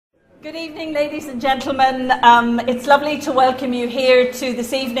Good evening, ladies and gentlemen. It's lovely to welcome you here to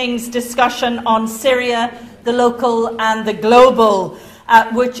this evening's discussion on Syria, the local and the global,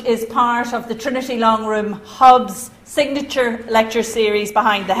 which is part of the Trinity Long Room Hub's signature lecture series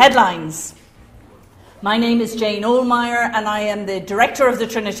Behind the Headlines. My name is Jane Ohlmeyer and I am the director of the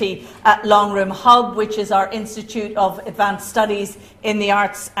Trinity Long Room Hub, which is our Institute of Advanced Studies in the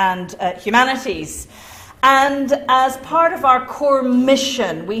Arts and Humanities. And as part of our core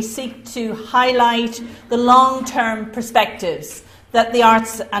mission, we seek to highlight the long-term perspectives that the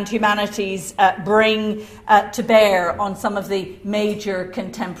arts and humanities bring to bear on some of the major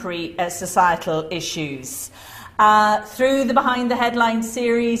contemporary societal issues. Through the Behind the Headlines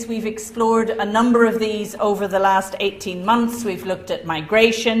series, we've explored a number of these over the last 18 months. We've looked at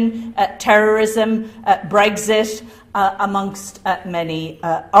migration, terrorism, Brexit, amongst many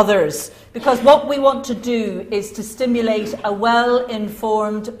others. Because what we want to do is to stimulate a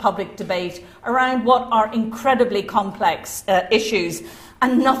well-informed public debate around what are incredibly complex issues,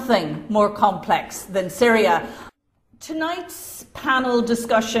 and nothing more complex than Syria. Tonight's panel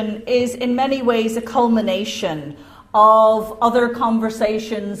discussion is in many ways a culmination of other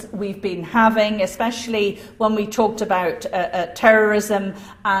conversations we've been having, especially when we talked about terrorism,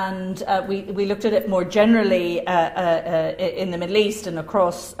 and we looked at it more generally in the Middle East and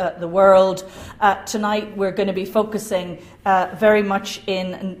across the world. Tonight we're going to be focusing very much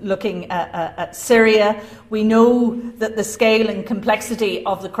in looking at Syria. We know that the scale and complexity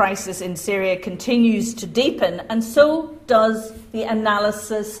of the crisis in Syria continues to deepen, and so does the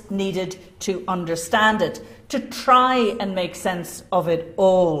analysis needed to understand it, to try and make sense of it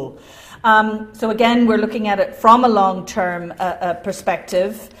all. So again, we're looking at it from a long-term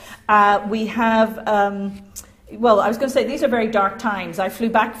perspective. We have, well, I was going to say these are very dark times. I flew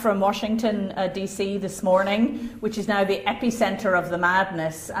back from Washington, D.C. this morning, which is now the epicenter of the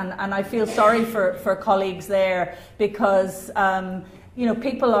madness. And I feel sorry for colleagues there because you know,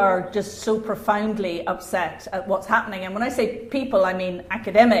 people are just so profoundly upset at what's happening. And when I say people, I mean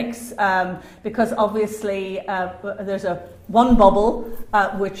academics, because obviously there's one bubble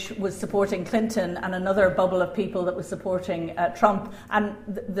which was supporting Clinton and another bubble of people that was supporting Trump. And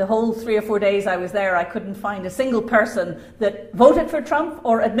the whole 3 or 4 days I was there, I couldn't find a single person that voted for Trump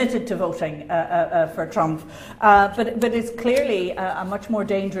or admitted to voting for Trump. But it's clearly a much more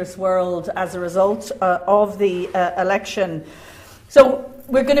dangerous world as a result of the election. So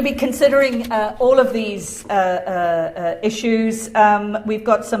we're going to be considering all of these issues. We've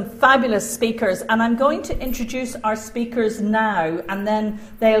got some fabulous speakers, and I'm going to introduce our speakers now, and then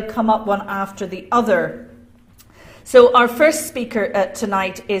they'll come up one after the other. So our first speaker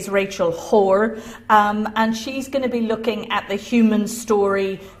tonight is Rachel Hoare, and she's going to be looking at the human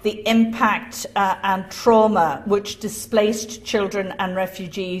story, the impact and trauma which displaced children and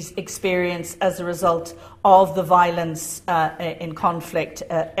refugees experience as a result of the violence in conflict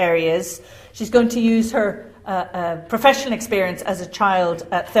areas. She's going to use her professional experience as a child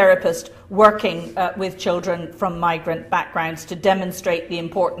therapist working with children from migrant backgrounds to demonstrate the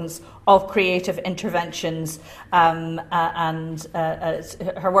importance of creative interventions, and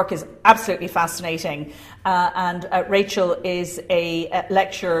her work is absolutely fascinating. And Rachel is a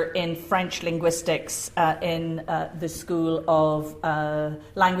lecturer in French linguistics in the School of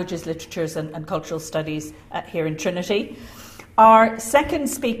Languages, Literatures and Cultural Studies here in Trinity. Our second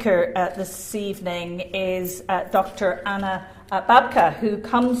speaker this evening is Dr. Anna Babka, who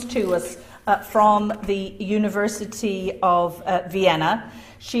comes to us from the University of Vienna.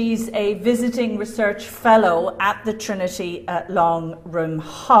 She's a visiting research fellow at the Trinity Long Room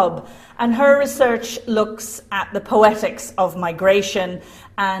Hub, and her research looks at the poetics of migration.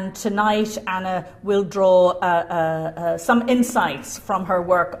 And tonight, Anna will draw some insights from her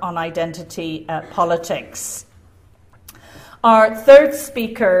work on identity politics. Our third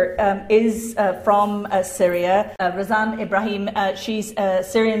speaker is from Syria, Razan Ibrahim. She's a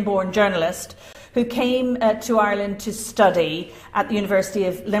Syrian-born journalist who came to Ireland to study at the University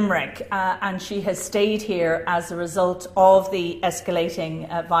of Limerick, and she has stayed here as a result of the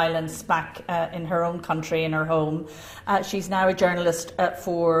escalating violence back in her own country, in her home. She's now a journalist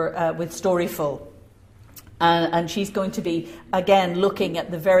with Storyful. And she's going to be, again, looking at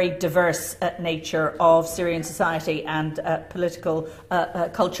the very diverse nature of Syrian society and political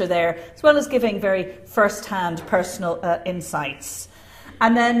culture there, as well as giving very first-hand personal insights.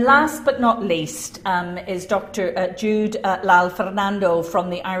 And then last but not least is Dr. Jude Lal Fernando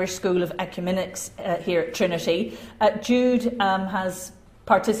from the Irish School of Ecumenics here at Trinity. Jude has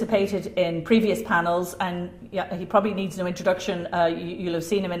participated in previous panels, and he probably needs no introduction. You'll have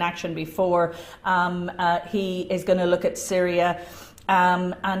seen him in action before. He is going to look at Syria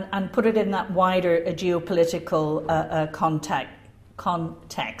and put it in that wider geopolitical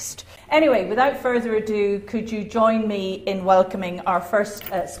context. Anyway, without further ado, could you join me in welcoming our first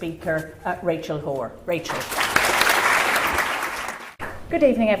speaker, Rachel Hoare. Rachel. Good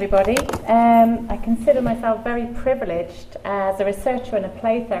evening, everybody. I consider myself very privileged as a researcher and a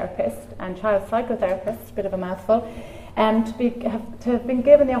play therapist and child psychotherapist, a bit of a mouthful, to have been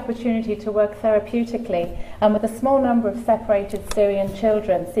given the opportunity to work therapeutically with a small number of separated Syrian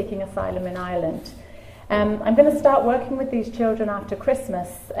children seeking asylum in Ireland. I'm going to start working with these children after Christmas,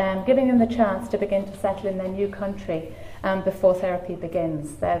 giving them the chance to begin to settle in their new country before therapy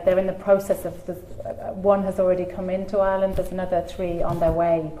begins. They're in the process of, one has already come into Ireland, there's another 3 on their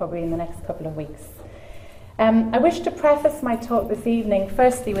way, probably in the next couple of weeks. I wish to preface my talk this evening,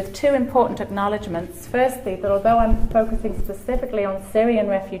 firstly, with 2 important acknowledgements. Firstly, that although I'm focusing specifically on Syrian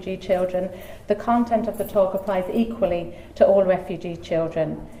refugee children, the content of the talk applies equally to all refugee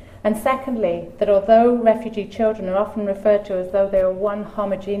children. And secondly, that although refugee children are often referred to as though they are one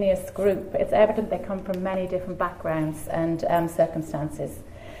homogeneous group, it's evident they come from many different backgrounds and circumstances.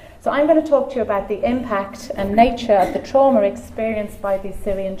 So I'm going to talk to you about the impact and nature of the trauma experienced by these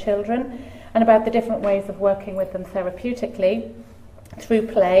Syrian children and about the different ways of working with them therapeutically through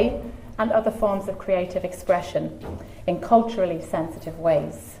play and other forms of creative expression in culturally sensitive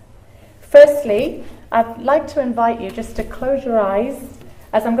ways. Firstly, I'd like to invite you just to close your eyes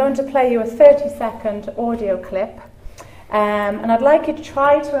as I'm going to play you a 30-second audio clip. And I'd like you to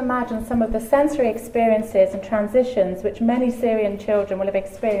try to imagine some of the sensory experiences and transitions which many Syrian children will have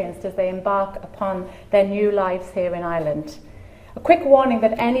experienced as they embark upon their new lives here in Ireland. A quick warning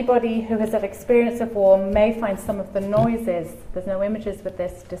that anybody who has had experience of war may find some of the noises, there's no images with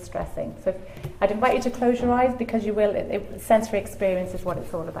this, distressing. So I'd invite you to close your eyes because you will, sensory experience is what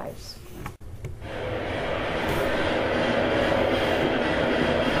it's all about.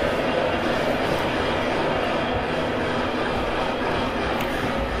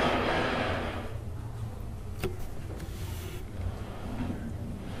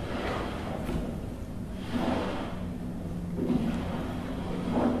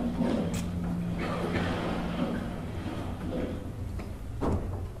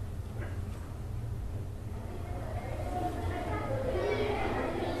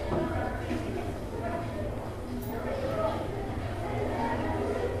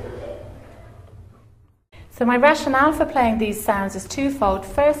 So my rationale for playing these sounds is twofold.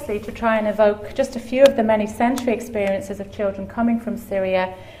 Firstly, to try and evoke just a few of the many sensory experiences of children coming from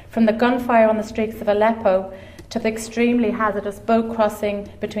Syria, from the gunfire on the streets of Aleppo, to the extremely hazardous boat crossing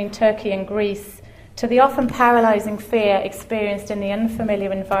between Turkey and Greece, to the often paralysing fear experienced in the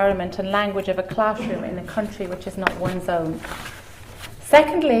unfamiliar environment and language of a classroom in a country which is not one's own.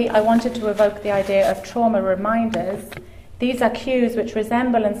 Secondly, I wanted to evoke the idea of trauma reminders. These are cues which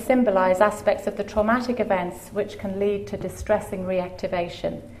resemble and symbolise aspects of the traumatic events which can lead to distressing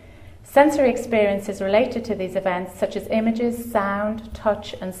reactivation. Sensory experiences related to these events, such as images, sound,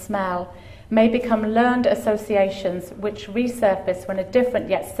 touch and smell, may become learned associations which resurface when a different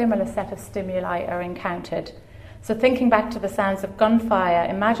yet similar set of stimuli are encountered. So thinking back to the sounds of gunfire,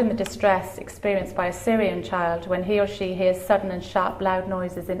 imagine the distress experienced by a Syrian child when he or she hears sudden and sharp loud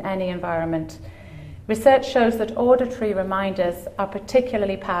noises in any environment. Research shows that auditory reminders are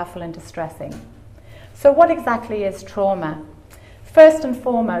particularly powerful and distressing. So what exactly is trauma? First and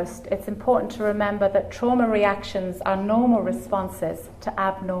foremost, it's important to remember that trauma reactions are normal responses to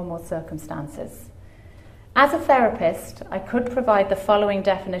abnormal circumstances. As a therapist, I could provide the following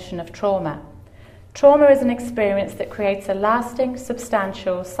definition of trauma. Trauma is an experience that creates a lasting,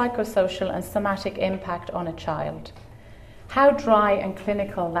 substantial, psychosocial and somatic impact on a child. How dry and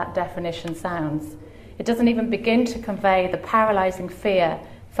clinical that definition sounds. It doesn't even begin to convey the paralysing fear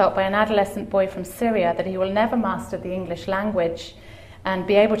felt by an adolescent boy from Syria that he will never master the English language and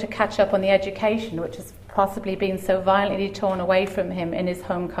be able to catch up on the education which has possibly been so violently torn away from him in his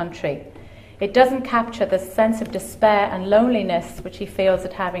home country. It doesn't capture the sense of despair and loneliness which he feels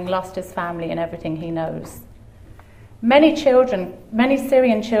at having lost his family and everything he knows. Many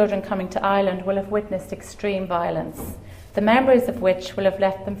Syrian children coming to Ireland will have witnessed extreme violence, the memories of which will have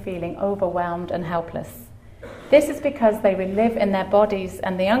left them feeling overwhelmed and helpless. This is because they relive in their bodies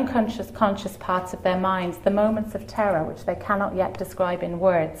and the unconscious conscious parts of their minds the moments of terror which they cannot yet describe in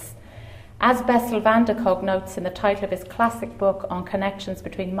words. As Bessel van der Kolk notes in the title of his classic book on connections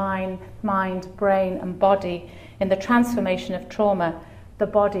between mind, brain and body in The Transformation of Trauma, the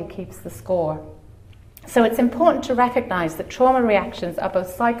body keeps the score. So it's important to recognise that trauma reactions are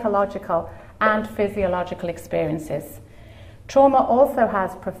both psychological and physiological experiences. Trauma also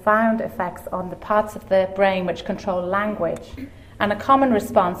has profound effects on the parts of the brain which control language, and a common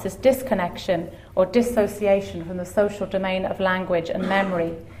response is disconnection or dissociation from the social domain of language and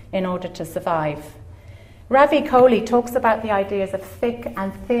memory in order to survive. Ravi Kohli talks about the ideas of thick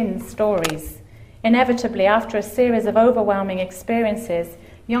and thin stories. Inevitably, after a series of overwhelming experiences,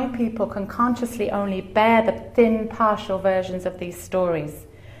 young people can consciously only bear the thin, partial versions of these stories.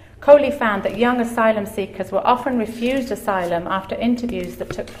 Kohli found that young asylum seekers were often refused asylum after interviews that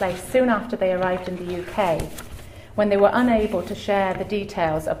took place soon after they arrived in the UK, when they were unable to share the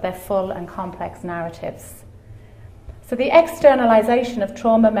details of their full and complex narratives. So the externalization of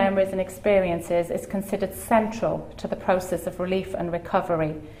trauma memories and experiences is considered central to the process of relief and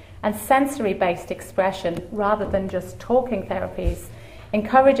recovery, and sensory-based expression, rather than just talking therapies,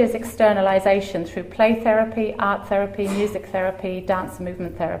 encourages externalization through play therapy, art therapy, music therapy, dance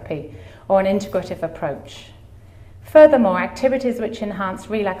movement therapy, or an integrative approach. Furthermore, activities which enhance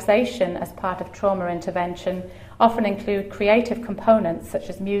relaxation as part of trauma intervention often include creative components such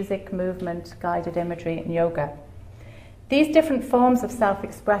as music, movement, guided imagery, and yoga. These different forms of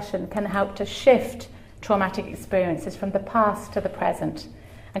self-expression can help to shift traumatic experiences from the past to the present,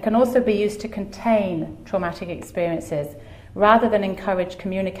 and can also be used to contain traumatic experiences rather than encourage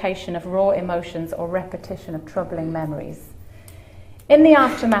communication of raw emotions or repetition of troubling memories. In the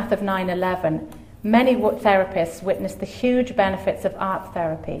aftermath of 9/11, many therapists witnessed the huge benefits of art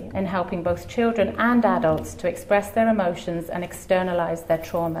therapy in helping both children and adults to express their emotions and externalize their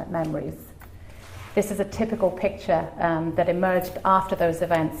trauma memories. This is a typical picture that emerged after those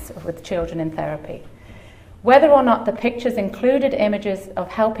events with children in therapy. Whether or not the pictures included images of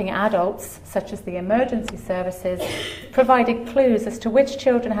helping adults, such as the emergency services, provided clues as to which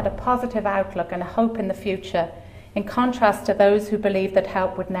children had a positive outlook and a hope in the future, in contrast to those who believed that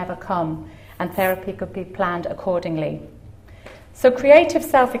help would never come and therapy could be planned accordingly. So creative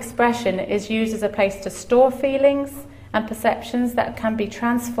self-expression is used as a place to store feelings and perceptions that can be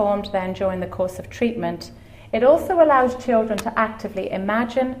transformed then during the course of treatment. It also allows children to actively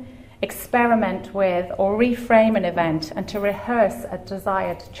imagine, experiment with, or reframe an event and to rehearse a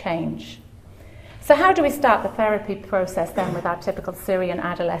desired change. So how do we start the therapy process then with our typical Syrian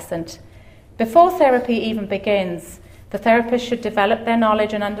adolescent? Before therapy even begins, the therapist should develop their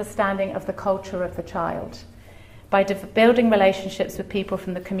knowledge and understanding of the culture of the child by building relationships with people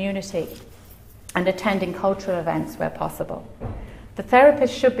from the community and attending cultural events where possible. The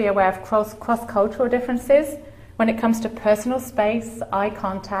therapist should be aware of cross-cultural differences when it comes to personal space, eye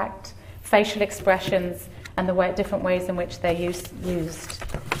contact, facial expressions, and the different ways in which they're used.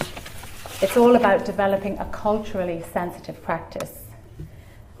 It's all about developing a culturally sensitive practice.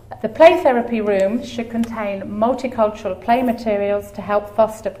 The play therapy room should contain multicultural play materials to help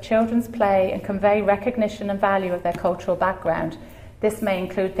foster children's play and convey recognition and value of their cultural background. This may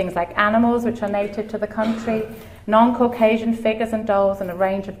include things like animals which are native to the country, non-Caucasian figures and dolls, and a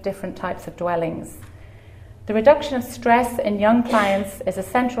range of different types of dwellings. The reduction of stress in young clients is a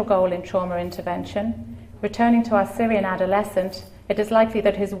central goal in trauma intervention. Returning to our Syrian adolescent, it is likely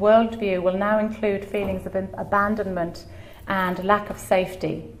that his worldview will now include feelings of abandonment and lack of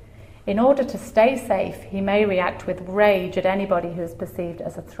safety. In order to stay safe, he may react with rage at anybody who is perceived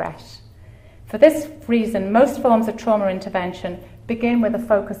as a threat. For this reason, most forms of trauma intervention begin with a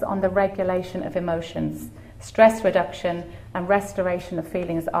focus on the regulation of emotions, stress reduction, and restoration of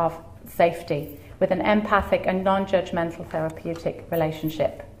feelings of safety, with an empathic and non-judgmental therapeutic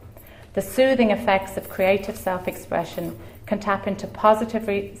relationship. The soothing effects of creative self-expression can tap into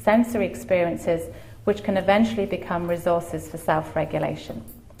positive sensory experiences which can eventually become resources for self-regulation.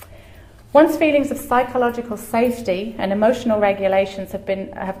 Once feelings of psychological safety and emotional regulations have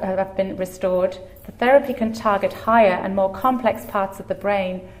been restored, the therapy can target higher and more complex parts of the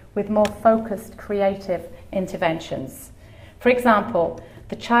brain with more focused creative interventions. For example,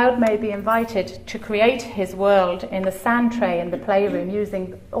 the child may be invited to create his world in the sand tray in the playroom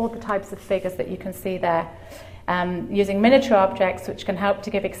using all the types of figures that you can see there, using miniature objects which can help to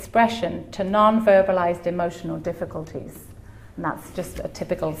give expression to non-verbalized emotional difficulties. And that's just a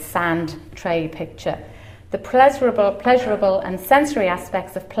typical sand tray picture. The pleasurable and sensory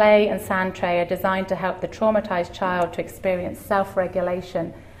aspects of play and sand tray are designed to help the traumatized child to experience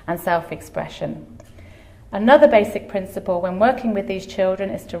self-regulation and self-expression. Another basic principle when working with these children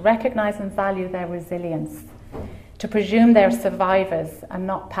is to recognize and value their resilience, to presume they're survivors and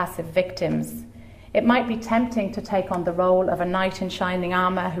not passive victims. It might be tempting to take on the role of a knight in shining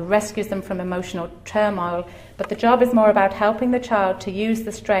armor who rescues them from emotional turmoil, but the job is more about helping the child to use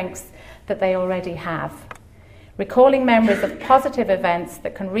the strengths that they already have. Recalling memories of positive events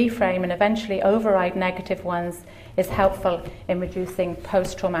that can reframe and eventually override negative ones is helpful in reducing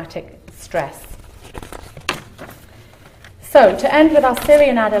post-traumatic stress. So, to end with our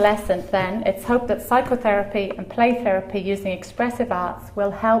Syrian adolescent then, it's hoped that psychotherapy and play therapy using expressive arts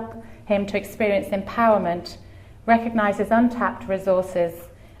will help him to experience empowerment, recognise his untapped resources,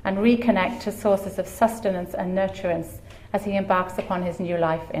 and reconnect to sources of sustenance and nurturance as he embarks upon his new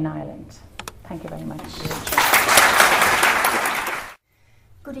life in Ireland. Thank you very much.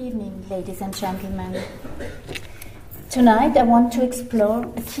 Good evening, ladies and gentlemen. Tonight I want to explore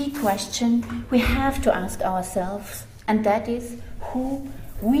a key question we have to ask ourselves, and that is who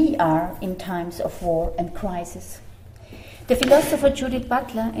we are in times of war and crisis. The philosopher Judith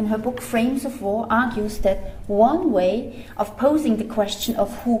Butler, in her book Frames of War, argues that one way of posing the question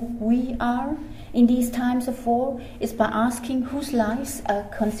of who we are in these times of war is by asking whose lives are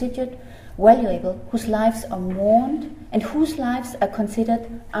considered valuable, whose lives are mourned, and whose lives are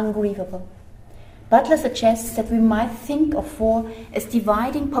considered ungrievable. Butler suggests that we might think of war as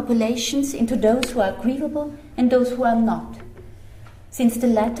dividing populations into those who are grievable and those who are not, since the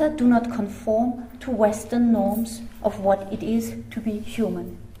latter do not conform to Western norms of what it is to be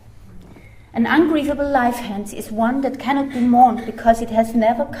human. An ungrievable life, hence, is one that cannot be mourned because it has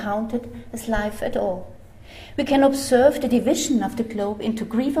never counted as life at all. We can observe the division of the globe into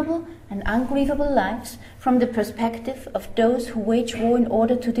grievable and ungrievable lives from the perspective of those who wage war in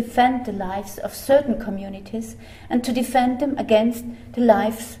order to defend the lives of certain communities and to defend them against the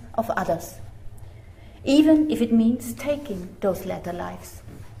lives of others, even if it means taking those latter lives.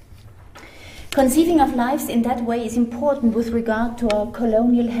 Conceiving of lives in that way is important with regard to our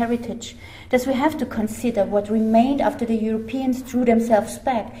colonial heritage, thus we have to consider what remained after the Europeans drew themselves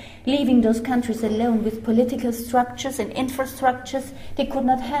back, leaving those countries alone with political structures and infrastructures they could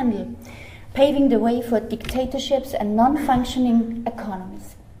not handle, paving the way for dictatorships and non-functioning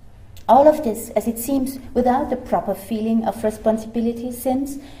economies. All of this, as it seems, without a proper feeling of responsibility,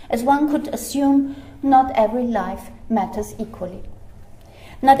 since, as one could assume, not every life matters equally.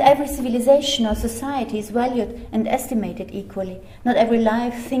 Not every civilization or society is valued and estimated equally. Not every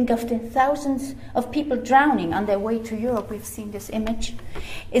life, think of the thousands of people drowning on their way to Europe, we've seen this image,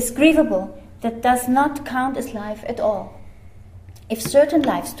 is grievable, that does not count as life at all. If certain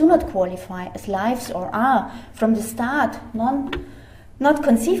lives do not qualify as lives or are, from the start, not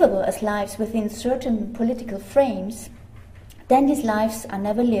conceivable as lives within certain political frames, then these lives are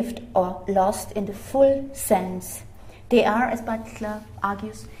never lived or lost in the full sense. They are, as Butler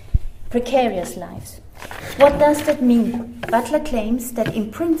argues, precarious lives. What does that mean? Butler claims that in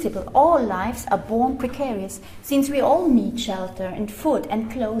principle all lives are born precarious, since we all need shelter and food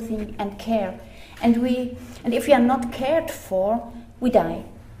and clothing and care. And if we are not cared for, we die.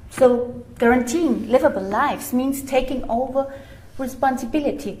 So guaranteeing livable lives means taking over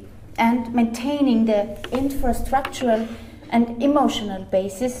responsibility and maintaining the infrastructural and emotional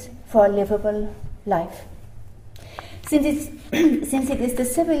basis for a livable life. Since it is the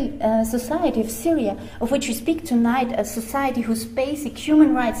civil society of Syria, of which we speak tonight, a society whose basic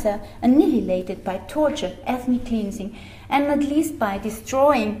human rights are annihilated by torture, ethnic cleansing, and not least by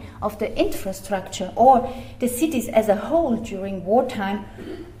destroying of the infrastructure or the cities as a whole during wartime,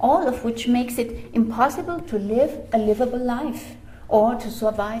 all of which makes it impossible to live a livable life or to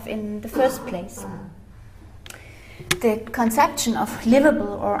survive in the first place. The conception of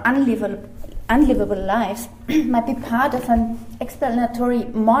livable or unlivable lives might be part of an explanatory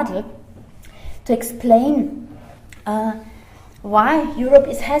model to explain why Europe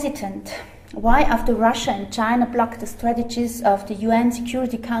is hesitant, why after Russia and China blocked the strategies of the UN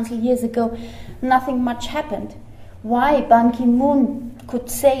Security Council years ago, nothing much happened, why Ban Ki-moon could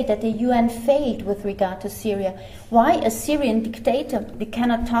say that the UN failed with regard to Syria, why a Syrian dictator, we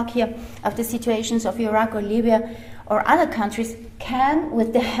cannot talk here of the situations of Iraq or Libya or other countries, can,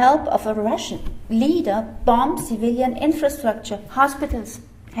 with the help of a Russian leader, bomb civilian infrastructure, hospitals,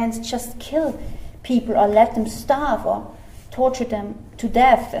 hence just kill people or let them starve or torture them to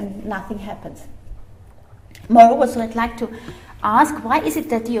death and nothing happens. Moreover, so I'd like to ask, why is it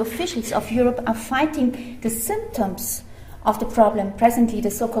that the officials of Europe are fighting the symptoms of the problem, presently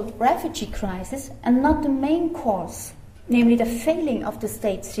the so-called refugee crisis, and not the main cause, namely the failing of the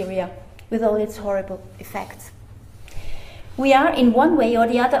state Syria with all its horrible effects? We are, in one way or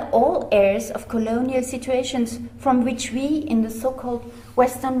the other, all heirs of colonial situations from which we, in the so-called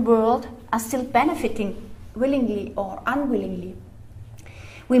Western world, are still benefiting, willingly or unwillingly.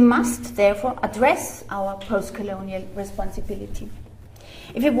 We must, therefore, address our post-colonial responsibility.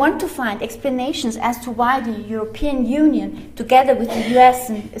 If we want to find explanations as to why the European Union, together with the US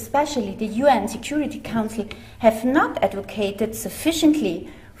and especially the UN Security Council, have not advocated sufficiently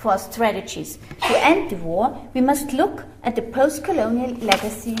for strategies to end the war, we must look at the post-colonial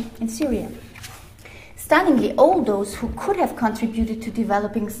legacy in Syria. Stunningly, all those who could have contributed to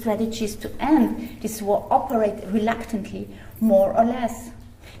developing strategies to end this war operate reluctantly, more or less.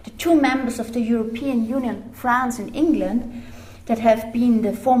 The two members of the European Union, France and England, that have been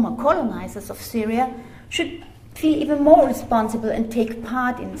the former colonizers of Syria, should feel even more responsible and take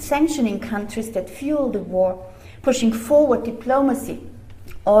part in sanctioning countries that fuel the war, pushing forward diplomacy,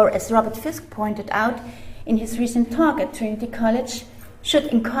 or, as Robert Fisk pointed out in his recent talk at Trinity College, should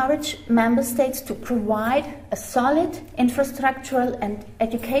encourage member states to provide a solid infrastructural and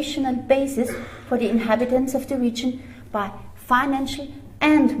educational basis for the inhabitants of the region by financial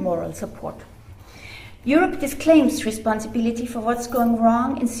and moral support. Europe disclaims responsibility for what's going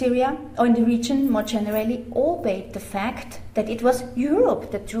wrong in Syria or in the region more generally, albeit the fact that it was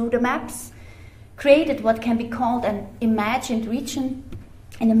Europe that drew the maps, created what can be called an imagined region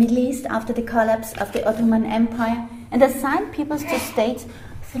in the Middle East after the collapse of the Ottoman Empire, and assigned peoples to states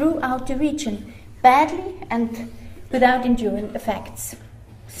throughout the region, badly and without enduring effects.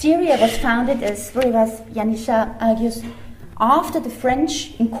 Syria was founded, as Rivas Yanisha argues, after the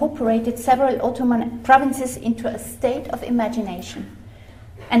French incorporated several Ottoman provinces into a state of imagination,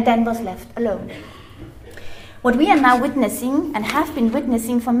 and then was left alone. What we are now witnessing, and have been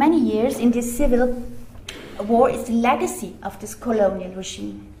witnessing for many years in this civil war, is the legacy of this colonial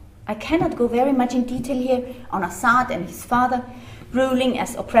regime. I cannot go very much in detail here on Assad and his father, ruling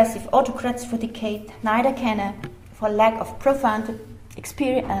as oppressive autocrats for decades. Neither can I, for lack of profound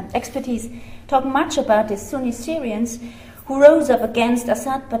expertise, talk much about the Sunni Syrians who rose up against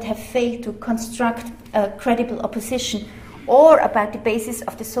Assad but have failed to construct a credible opposition, or about the basis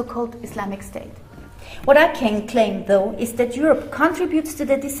of the so-called Islamic State. What I can claim, though, is that Europe contributes to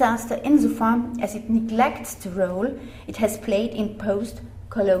the disaster insofar as it neglects the role it has played in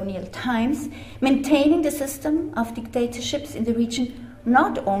post-colonial times, maintaining the system of dictatorships in the region,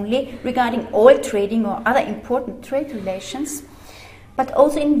 not only regarding oil trading or other important trade relations, but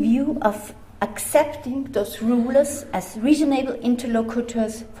also in view of accepting those rulers as reasonable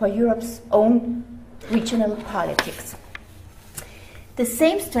interlocutors for Europe's own regional politics. The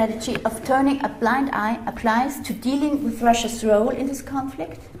same strategy of turning a blind eye applies to dealing with Russia's role in this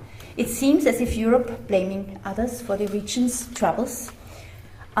conflict. It seems as if Europe, blaming others for the region's troubles,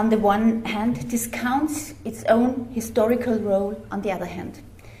 on the one hand, discounts its own historical role on the other hand,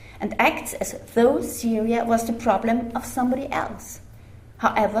 and acts as though Syria was the problem of somebody else.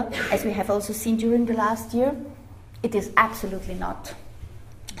 However, as we have also seen during the last year, it is absolutely not.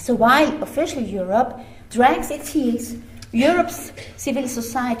 So while official Europe drags its heels, Europe's civil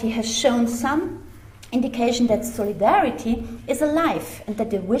society has shown some indication that solidarity is alive and that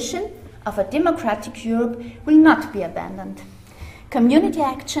the vision of a democratic Europe will not be abandoned. Community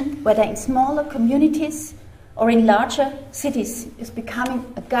action, whether in smaller communities or in larger cities, is becoming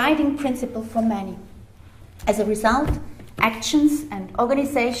a guiding principle for many. As a result, actions and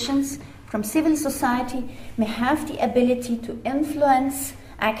organizations from civil society may have the ability to influence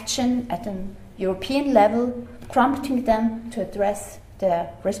action at an European level, prompting them to address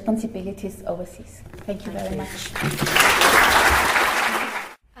their responsibilities overseas. Thank you very much.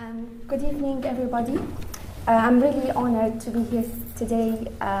 Good evening, everybody. I'm really honored to be here today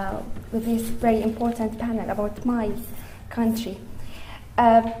with this very important panel about my country.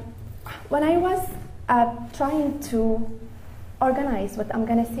 When I was trying to organize what I'm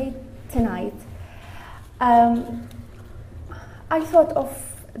going to say tonight, I thought of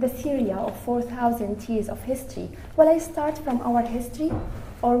the Syria of 4,000 years of history. Will I start from our history,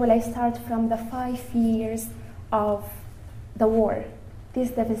 or will I start from the 5 years of the war,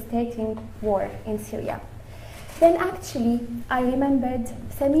 this devastating war in Syria? Then actually, I remembered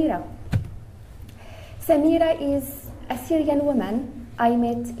Samira. Samira is a Syrian woman I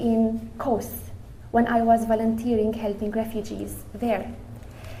met in Kos when I was volunteering helping refugees there.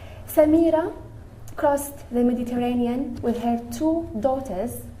 Samira crossed the Mediterranean with her 2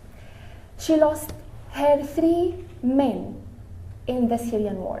 daughters. She lost her 3 men in the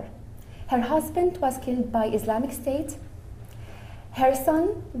Syrian war. Her husband was killed by Islamic State. Her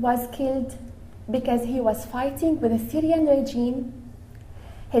son was killed because he was fighting with the Syrian regime.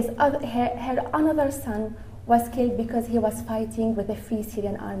 Her another son was killed because he was fighting with the Free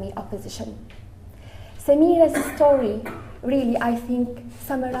Syrian Army opposition. Samira's story really, I think,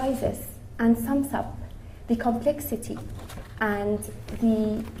 summarizes and sums up the complexity and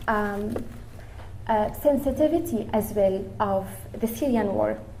the sensitivity as well of the Syrian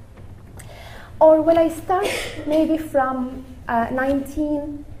war. Or will I start maybe from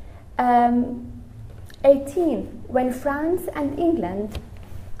 1918, when France and England,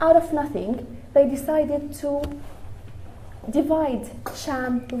 out of nothing, they decided to divide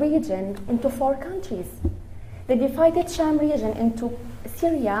Sham region into 4 countries. They divided Sham region into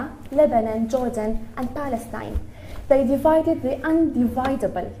Syria, Lebanon, Jordan, and Palestine. They divided the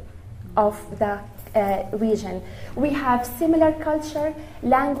undividable of the region. We have similar culture,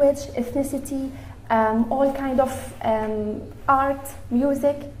 language, ethnicity, all kind of art,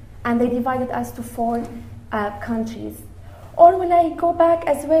 music, and they divided us to 4 countries. Or will I go back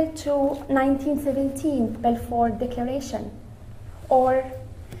as well to 1917, Balfour Declaration, or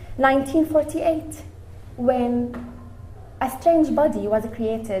 1948, when a strange body was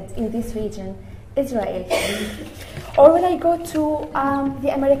created in this region, Israel. Or when I go to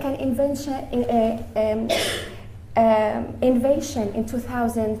the American invasion in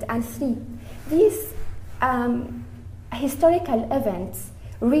 2003, these historical events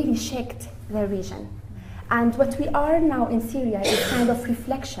really shaped the region. And what we are now in Syria is kind of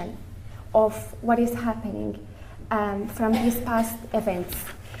reflection of what is happening from these past events.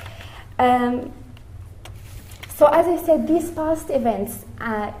 So as I said, these past events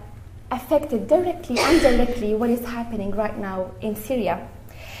affected directly and indirectly what is happening right now in Syria.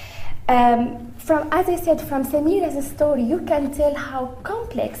 As I said, from Samira's story, you can tell how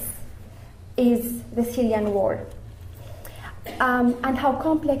complex is the Syrian war. And how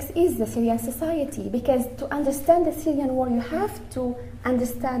complex is the Syrian society, because to understand the Syrian war, you have to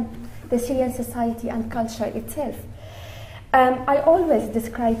understand the Syrian society and culture itself. I always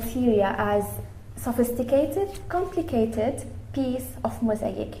describe Syria as sophisticated, complicated piece of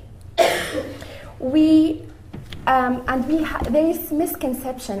mosaic. There is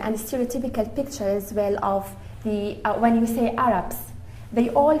misconception and stereotypical picture as well of when you say Arabs, they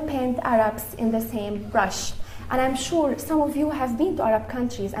all paint Arabs in the same brush. And I'm sure some of you have been to Arab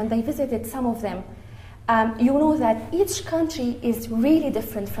countries and they visited some of them. You know that each country is really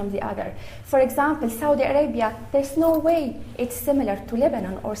different from the other. For example, Saudi Arabia, there's no way it's similar to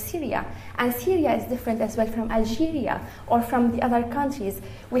Lebanon or Syria. And Syria is different as well from Algeria or from the other countries.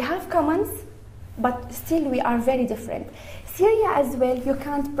 We have commons, but still we are very different. Syria as well, you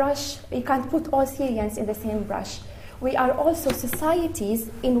can't put all Syrians in the same brush. We are also societies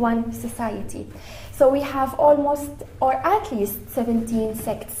in one society. So we have almost, or at least 17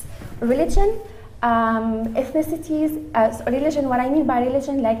 sects. Religion, ethnicities, religion, what I mean by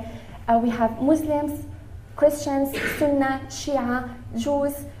religion, like we have Muslims, Christians, Sunni, Shia,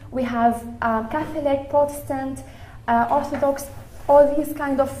 Jews, we have Catholic, Protestant, Orthodox, all these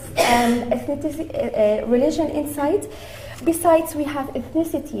kind of religion inside. Besides, we have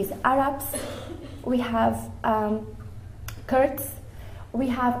ethnicities, Arabs, we have Kurds, we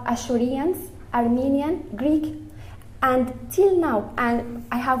have Ashurians, Armenian, Greek, and till now, and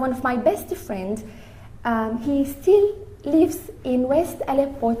I have one of my best friends, he still lives in West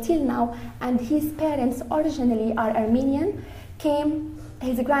Aleppo till now, and his parents originally are Armenian,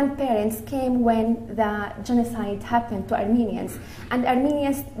 his grandparents came when the genocide happened to Armenians, and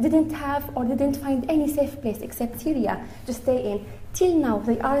Armenians didn't find any safe place except Syria to stay in. Till now,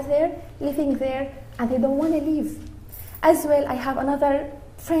 they are there, living there, and they don't want to leave. As well, I have another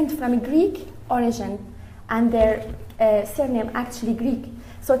friend from Greek origin, and their surname actually Greek.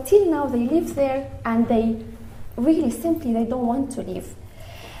 So till now they live there, and they really simply they don't want to leave.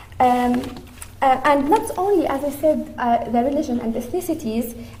 And not only, as I said, the religion and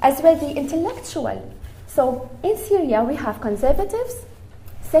ethnicities, as well the intellectual. So in Syria we have conservatives,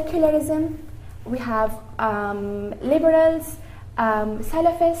 secularism, we have liberals,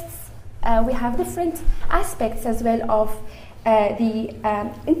 Salafists. We have different aspects as well of the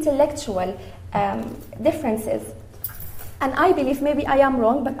intellectual differences. And I believe, maybe I am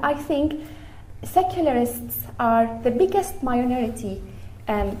wrong, but I think secularists are the biggest minority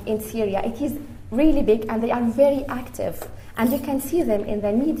in Syria. It is really big, and they are very active. And you can see them in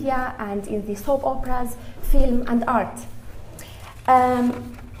the media and in the soap operas, film, and art.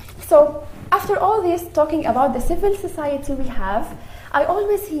 So after all this, talking about the civil society we have, I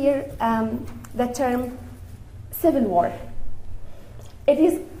always hear the term civil war. It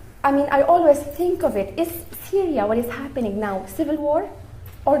is, I always think of it, is Syria, what is happening now, civil war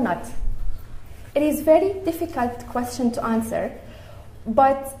or not? It is a very difficult question to answer,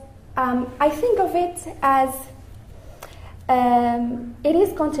 but I think of it as it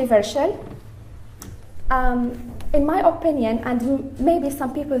is controversial. In my opinion, and maybe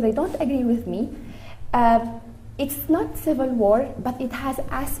some people, they don't agree with me, it's not civil war, but it has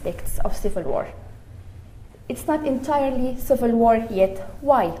aspects of civil war. It's not entirely civil war yet.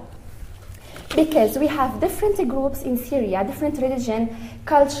 Why? Because we have different groups in Syria, different religion,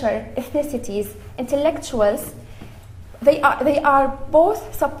 culture, ethnicities, intellectuals. They are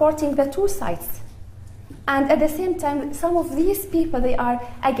both supporting the two sides. And at the same time, some of these people, they are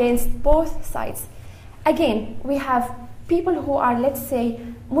against both sides. Again, we have people who are, let's say,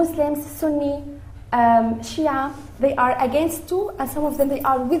 Muslims, Sunni, Shia, they are against two, and some of them, they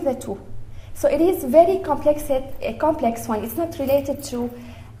are with the two. So it is very a complex one. It's not related to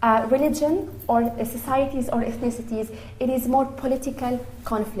religion or societies or ethnicities. It is more political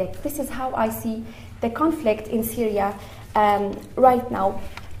conflict. This is how I see the conflict in Syria right now.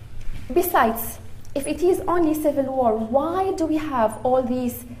 Besides, if it is only civil war, why do we have all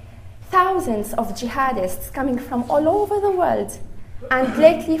these thousands of jihadists coming from all over the world? And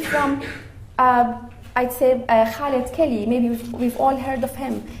lately from, I'd say, Khaled Kelly, maybe we've all heard of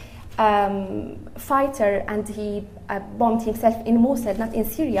him, fighter, and he bombed himself in Mosul, not in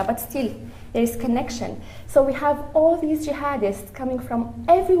Syria, but still there is connection. So we have all these jihadists coming from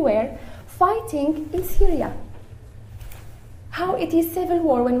everywhere fighting in Syria. How it is civil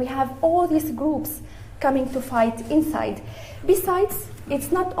war when we have all these groups coming to fight inside? Besides,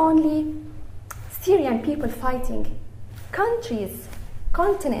 it's not only Syrian people fighting. Countries,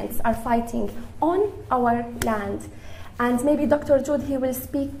 continents are fighting on our land. And maybe Dr. Joud, he will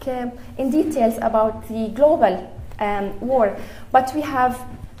speak in details about the global war. But we have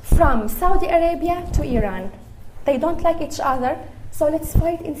from Saudi Arabia to Iran. They don't like each other, so let's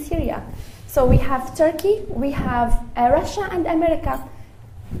fight in Syria. So we have Turkey, we have Russia and America.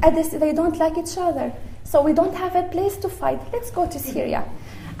 They don't like each other. So we don't have a place to fight. Let's go to Syria.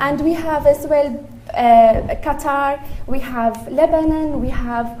 And we have as well Qatar, we have Lebanon, we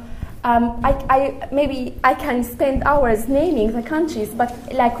have, maybe I can spend hours naming the countries, but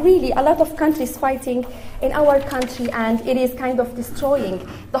like really a lot of countries fighting in our country, and it is kind of destroying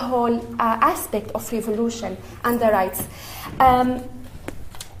the whole aspect of revolution and the rights.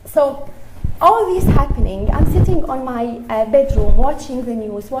 So all this happening, I'm sitting on my bedroom watching the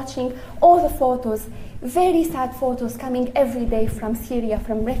news, watching all the photos, very sad photos coming every day from Syria,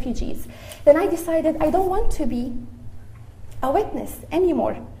 from refugees. Then I decided I don't want to be a witness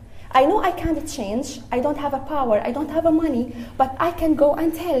anymore. I know I can't change, I don't have a power, I don't have a money, but I can go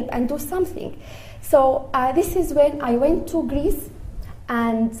and help and do something. So this is when I went to Greece,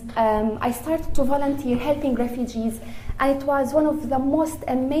 and I started to volunteer helping refugees, and it was one of the most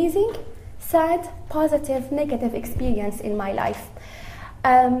amazing, sad, positive, negative experience in my life.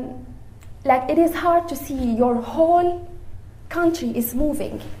 Like, it is hard to see your whole country is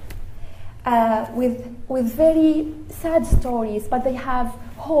moving with very sad stories, but they have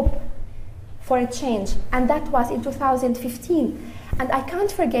hope for a change. And that was in 2015. And I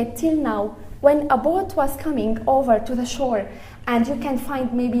can't forget till now, when a boat was coming over to the shore, and you can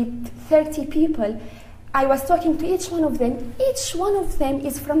find maybe 30 people, I was talking to each one of them. Each one of them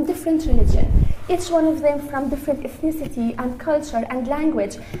is from different religion. Each one of them from different ethnicity and culture and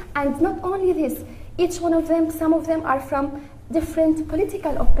language. And not only this, each one of them, some of them are from different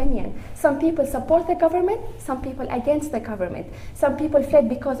political opinion. Some people support the government, some people against the government. Some people fled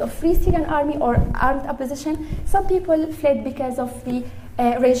because of Free Syrian Army or armed opposition. Some people fled because of the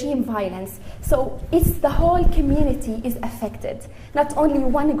regime violence. So it's the whole community is affected, not only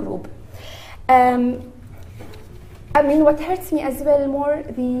one group. I mean, what hurts me as well more,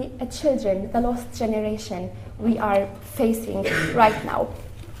 the children, the lost generation we are facing right now.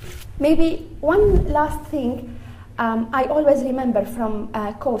 Maybe one last thing I always remember from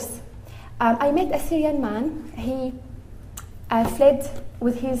Kos. I met a Syrian man. He fled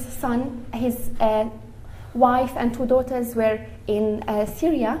with his son. His wife and 2 daughters were in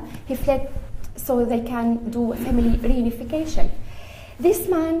Syria. He fled so they can do family reunification. This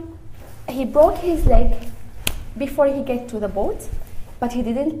man, he broke his leg before he get to the boat, but he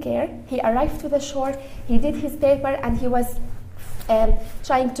didn't care. He arrived to the shore, he did his paper, and he was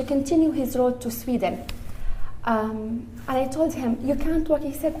trying to continue his road to Sweden. And I told him, you can't walk.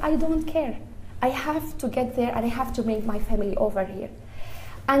 He said, I don't care. I have to get there, and I have to bring my family over here.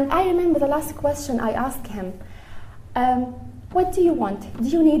 And I remember the last question I asked him, what do you want? Do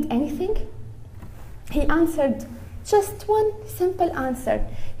you need anything? He answered just one simple answer.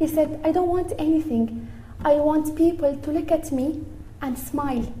 He said, I don't want anything. I want people to look at me and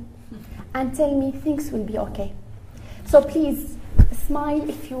smile and tell me things will be okay. So please, smile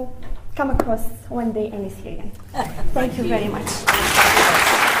if you come across one day any Syrian. Thank you very much.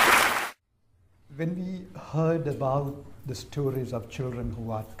 When we heard about the stories of children who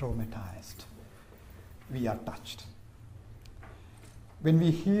are traumatized, we are touched. When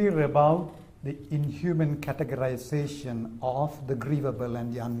we hear about the inhuman categorization of the grievable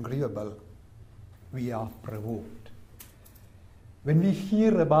and the ungrievable, we are provoked. When we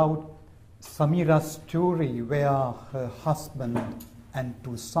hear about Samira's story where her husband and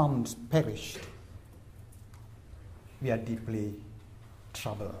 2 sons perished, we are deeply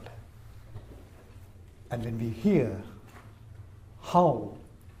troubled. And when we hear how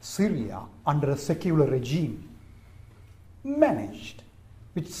Syria, under a secular regime, managed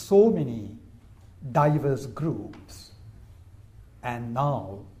with so many diverse groups, and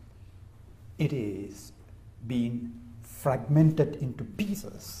now it is being fragmented into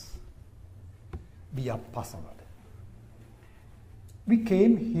pieces, we are puzzled. We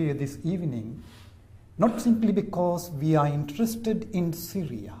came here this evening not simply because we are interested in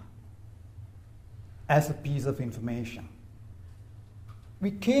Syria as a piece of information.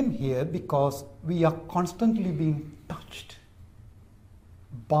 We came here because we are constantly being touched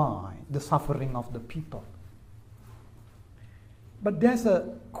by the suffering of the people. But there's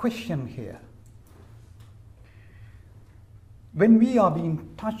a question here. When we are being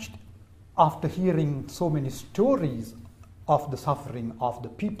touched after hearing so many stories of the suffering of the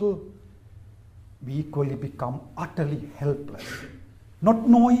people, we equally become utterly helpless, not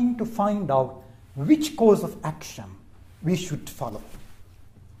knowing to find out which course of action we should follow.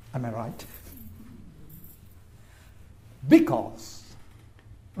 Am I right? Because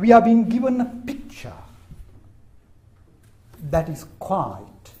we are being given a picture that is quite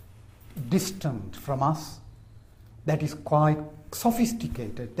distant from us, that is quite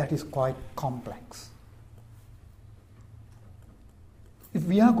sophisticated, that is quite complex. If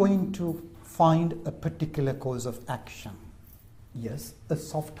we are going to find a particular course of action, yes, a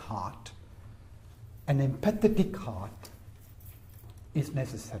soft heart, an empathetic heart is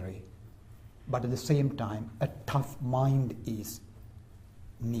necessary, but at the same time, a tough mind is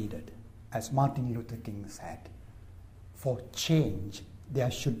needed. As Martin Luther King said, for change,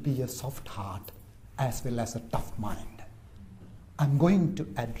 there should be a soft heart as well as a tough mind. I'm going to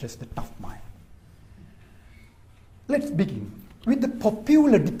address the tough mind. Let's begin with the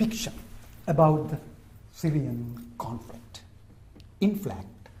popular depiction about the Syrian conflict. In fact,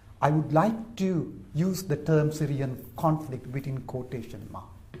 I would like to use the term Syrian conflict within quotation marks.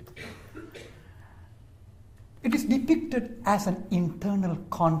 It is depicted as an internal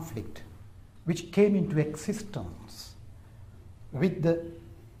conflict which came into existence with the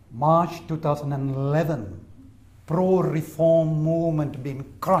March 2011 pro-reform movement being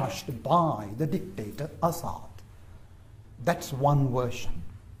crushed by the dictator Assad. That's one version.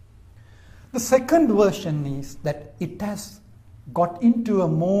 The second version is that it has got into a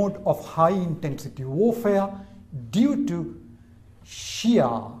mode of high-intensity warfare due to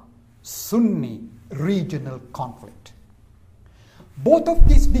Shia-Sunni regional conflict. Both of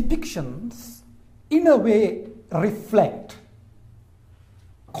these depictions, in a way, reflect,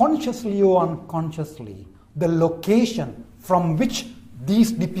 consciously or unconsciously, the location from which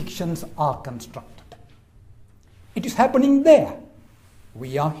these depictions are constructed. It is happening there.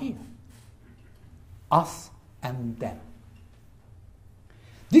 We are here. Us and them.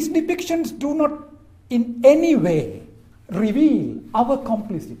 These depictions do not in any way reveal our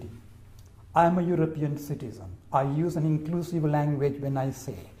complicity. I am a European citizen. I use an inclusive language when I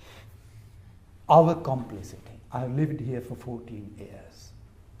say our complicity. I have lived here for 14 years.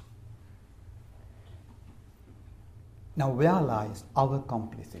 Now, where lies our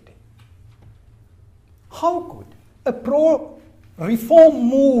complicity? How could a pro-reform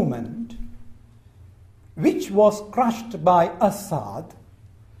movement, which was crushed by Assad,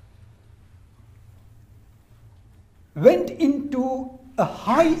 went into a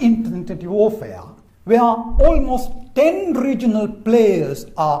high-intensity warfare where almost 10 regional players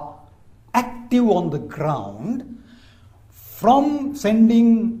are active on the ground, from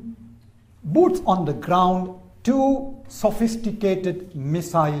sending boots on the ground to sophisticated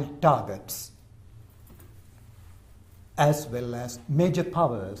missile targets, as well as major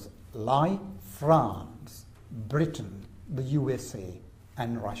powers like France, Britain, the USA,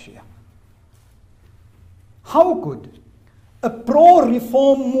 and Russia. How could a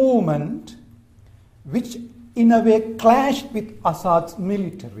pro-reform movement, which in a way clashed with Assad's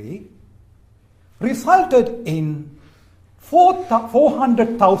military, resulted in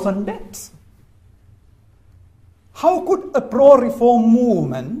 400,000 deaths? How could a pro-reform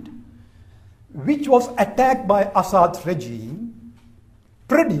movement, which was attacked by Assad's regime,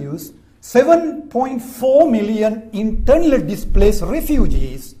 produce 7.4 million internally displaced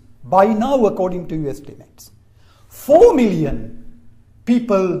refugees by now, according to estimates? 4 million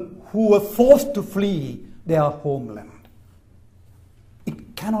people who were forced to flee their homeland.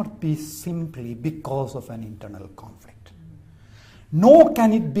 It cannot be simply because of an internal conflict. Nor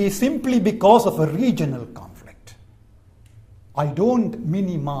can it be simply because of a regional conflict. I don't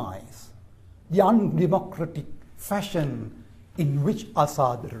minimize the undemocratic fashion in which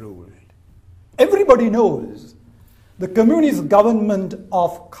Assad ruled. Everybody knows The communist government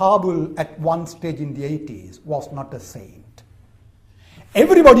of Kabul at one stage in the 80s was not a saint.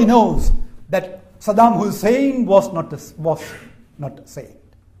 Everybody knows that Saddam Hussein was not a saint.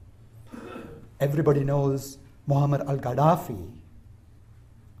 Everybody knows Muammar al-Gaddafi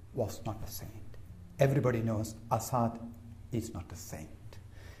was not a saint. Everybody knows Assad is not a saint.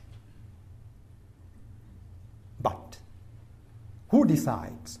 But who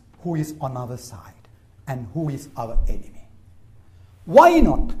decides who is on our side and who is our enemy? Why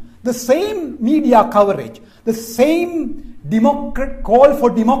not? The same media coverage, the same call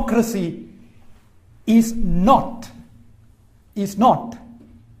for democracy is not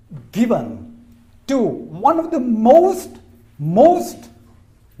given to one of the most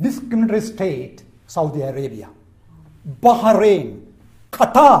discriminatory state, Saudi Arabia, Bahrain,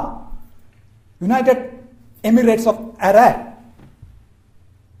 Qatar, United Emirates of Arab,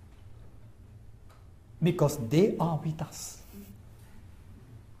 because they are with us.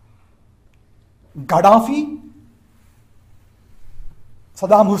 Gaddafi,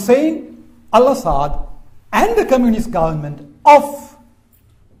 Saddam Hussein, al-Assad, and the communist government of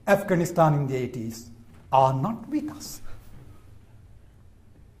Afghanistan in the 80s are not with us.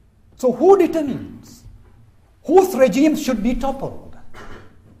 So who determines whose regime should be toppled?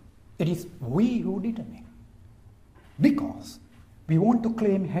 It is we who determine, because we want to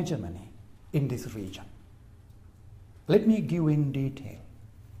claim hegemony in this region. Let me give in detail.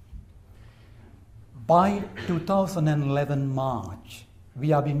 By 2011 March,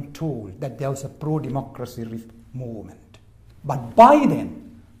 we are being told that there was a pro-democracy movement. But by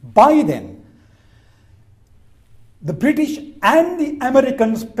then, the British and the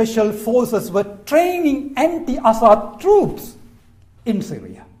American special forces were training anti-Assad troops in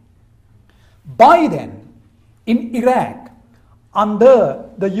Syria. By then, in Iraq, under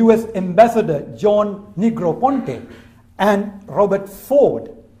the US ambassador John Negroponte and Robert Ford,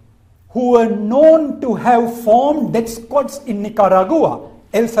 who were known to have formed death squads in Nicaragua,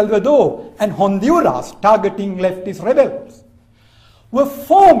 El Salvador, and Honduras targeting leftist rebels, were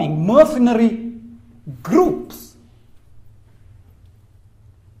forming mercenary groups.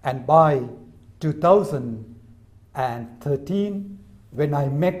 And by 2013, when I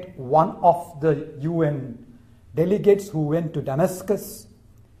met one of the UN delegates who went to Damascus,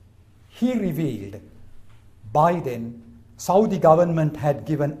 he revealed by then Saudi government had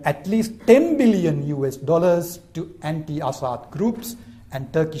given at least $10 billion to anti-Assad groups,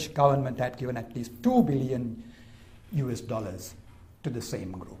 and Turkish government had given at least $2 billion to the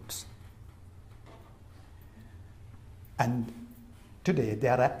same groups. And today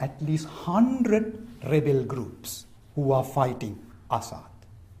there are at least 100 rebel groups who are fighting Assad.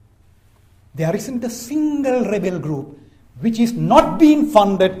 There isn't a single rebel group which is not being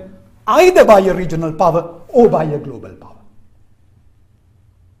funded either by a regional power or by a global power.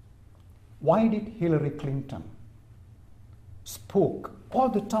 Why did Hillary Clinton spoke all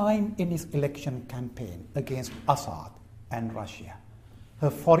the time in his election campaign against Assad and Russia? Her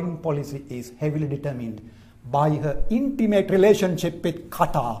foreign policy is heavily determined by her intimate relationship with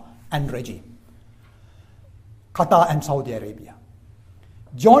Qatar and regime. Qatar and Saudi Arabia.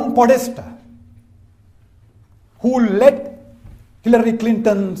 John Podesta, who led Hillary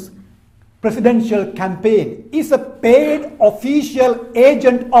Clinton's presidential campaign, is a paid official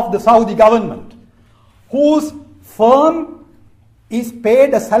agent of the Saudi government, whose firm is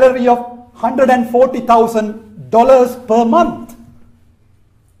paid a salary of $140,000 per month.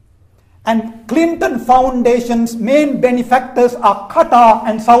 And Clinton Foundation's main benefactors are Qatar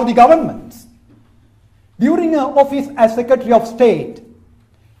and Saudi governments. During her office as Secretary of State,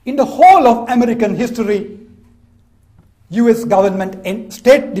 in the whole of American history, US government and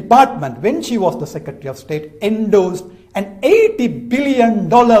State Department, when she was the Secretary of State, endorsed an $80 billion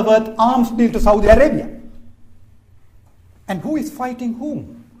worth arms deal to Saudi Arabia. And who is fighting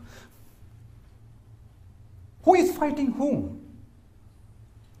whom? Who is fighting whom?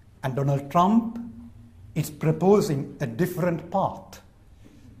 And Donald Trump is proposing a different path.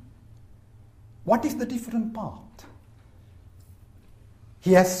 What is the different path?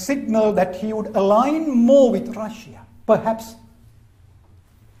 He has signaled that he would align more with Russia, perhaps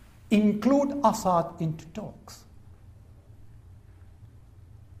include Assad into talks,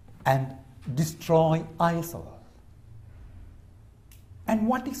 and destroy ISIL. And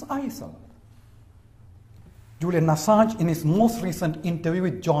what is ISIL? Julian Assange, in his most recent interview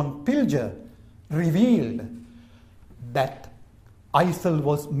with John Pilger, revealed that ISIL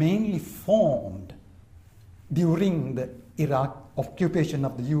was mainly formed during the Iraq occupation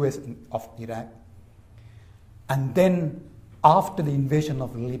of the US of Iraq, and then after the invasion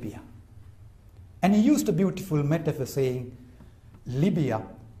of Libya. And he used a beautiful metaphor saying, Libya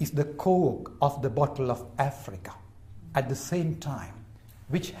is the cork of the bottle of Africa at the same time,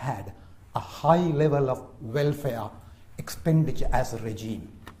 which had a high level of welfare expenditure as a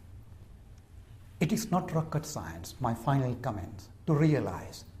regime. It is not rocket science, my final comments, to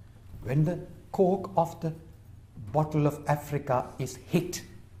realize when the cork of the bottle of Africa is hit,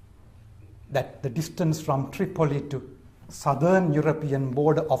 that the distance from Tripoli to southern European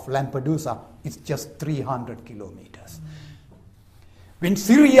border of Lampedusa is just 300 kilometers. When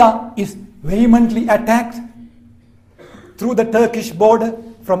Syria is vehemently attacked through the Turkish border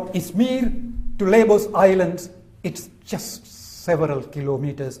from Izmir to Lesbos Islands, it's just several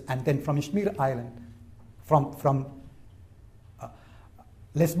kilometers, and then from Izmir Island, from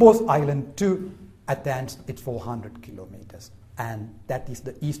Lesbos Island to Athens, it's 400 kilometers, and that is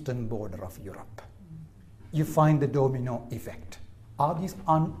the eastern border of Europe. You find the domino effect. Are these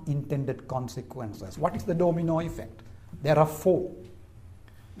unintended consequences? What is the domino effect? There are 4.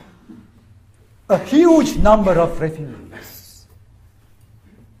 A huge number of refugees.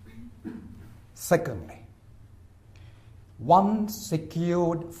 Secondly, one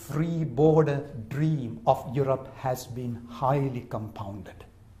secured free border dream of Europe has been highly compounded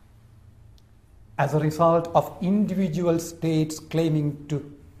as a result of individual states claiming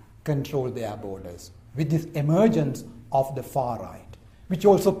to control their borders, with this emergence of the far right, which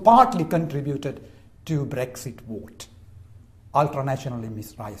also partly contributed to Brexit vote,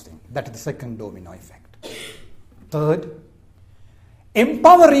 ultranationalism rising. That is the second domino effect. Third,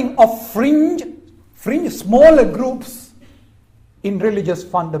 empowering of fringe smaller groups in religious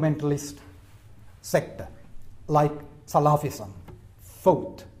fundamentalist sector, like Salafism.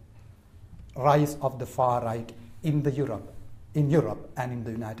 Fourth, rise of the far right in Europe and in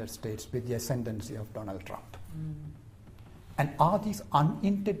the United States with the ascendancy of Donald Trump. And are these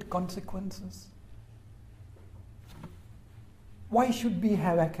unintended consequences? Why should we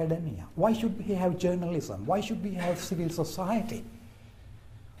have academia? Why should we have journalism? Why should we have civil society?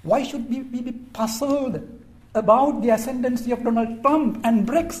 Why should we be puzzled about the ascendancy of Donald Trump and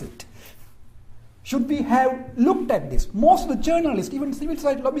Brexit? Should we have looked at this? Most of the journalists, even civil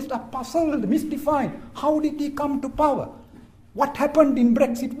society lobbyists, are puzzled, mystified. How did he come to power? What happened in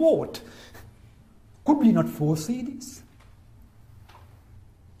Brexit vote? Could we not foresee this?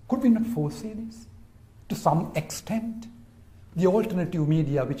 Could we not foresee this? To some extent, the alternative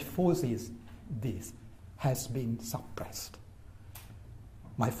media which foresees this has been suppressed.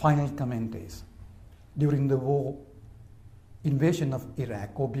 My final comment is, during the invasion of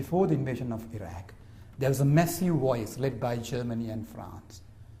Iraq, or before the invasion of Iraq, there was a massive voice led by Germany and France.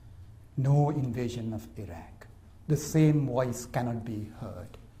 No invasion of Iraq. The same voice cannot be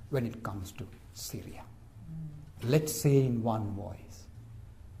heard when it comes to Syria. Let's say in one voice,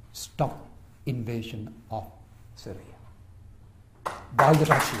 stop invasion of Syria by the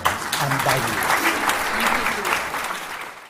Russians and by the US.